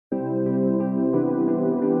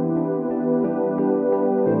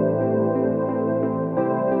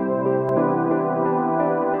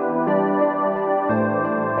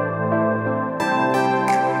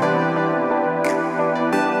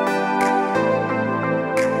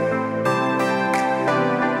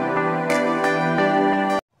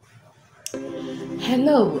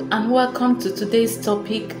Hello and welcome to today's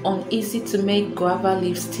topic on easy to make guava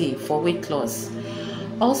leaves tea for weight loss,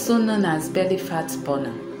 also known as belly fat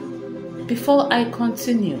burner. Before I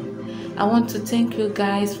continue, I want to thank you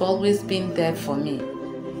guys for always being there for me.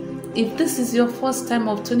 If this is your first time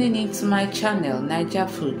of tuning into my channel, Naija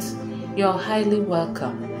Foods, you're highly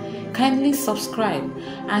welcome. Kindly subscribe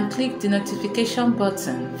and click the notification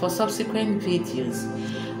button for subsequent videos.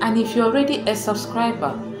 And if you're already a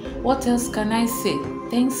subscriber, what else can I say?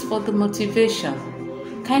 Thanks for the motivation.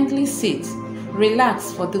 Kindly sit,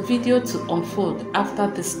 relax for the video to unfold after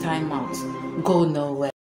this time out. Go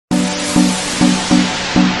nowhere.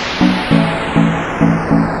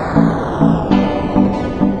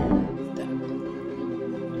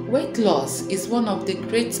 Weight loss is one of the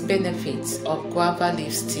great benefits of guava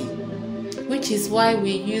leaves tea, which is why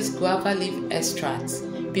we use guava leaf extracts,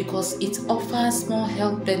 because it offers more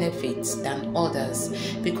health benefits than others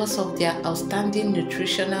because of their outstanding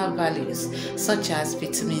nutritional values such as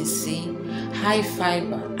vitamin C, high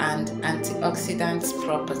fiber, and antioxidant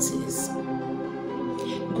properties.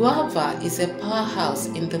 Guava is a powerhouse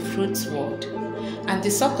in the fruits world, and the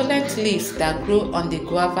succulent leaves that grow on the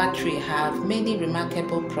guava tree have many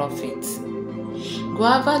remarkable profits.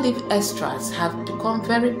 Guava leaf extracts have become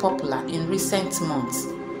very popular in recent months.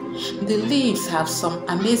 The leaves have some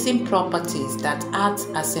amazing properties that act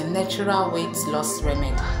as a natural weight loss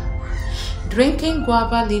remedy. Drinking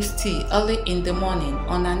guava leaf tea early in the morning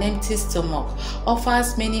on an empty stomach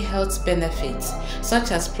offers many health benefits,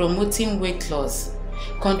 such as promoting weight loss,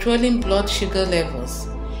 controlling blood sugar levels,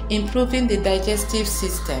 improving the digestive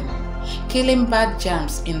system, killing bad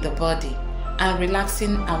germs in the body, and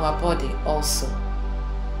relaxing our body also.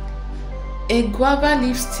 A guava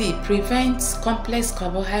leaf tea prevents complex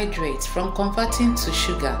carbohydrates from converting to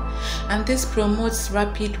sugar, and this promotes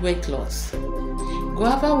rapid weight loss.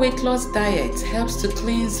 Guava weight loss diet helps to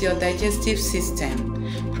cleanse your digestive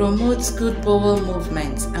system, promotes good bowel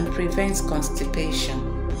movement, and prevents constipation.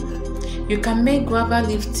 You can make guava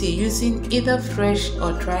leaf tea using either fresh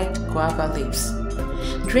or dried guava leaves.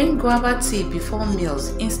 Drink guava tea before meals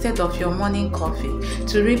instead of your morning coffee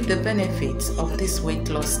to reap the benefits of this weight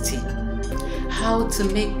loss tea. How to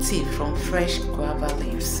make tea from fresh guava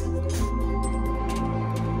leaves.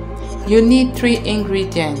 You need 3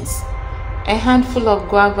 ingredients: a handful of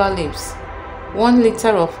guava leaves, 1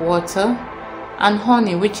 liter of water, and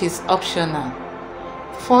honey, which is optional.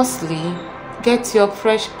 Firstly, get your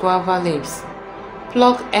fresh guava leaves.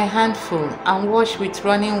 Pluck a handful and wash with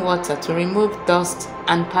running water to remove dust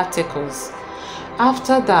and particles.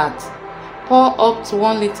 After that, pour up to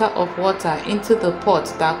 1 liter of water into the pot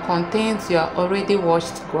that contains your already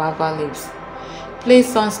washed guava leaves.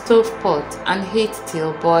 Place on stove pot and heat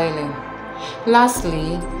till boiling.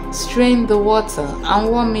 Lastly, strain the water and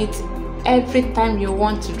warm it every time you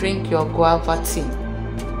want to drink your guava tea.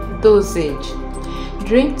 Dosage: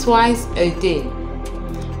 drink twice a day.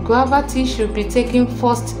 Guava tea should be taken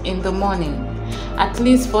first in the morning, at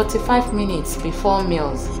least 45 minutes before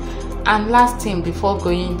meals, and lasting before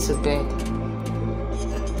going to bed.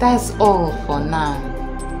 That's all for now.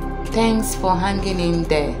 Thanks for hanging in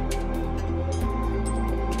there.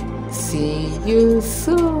 See you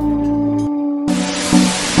soon.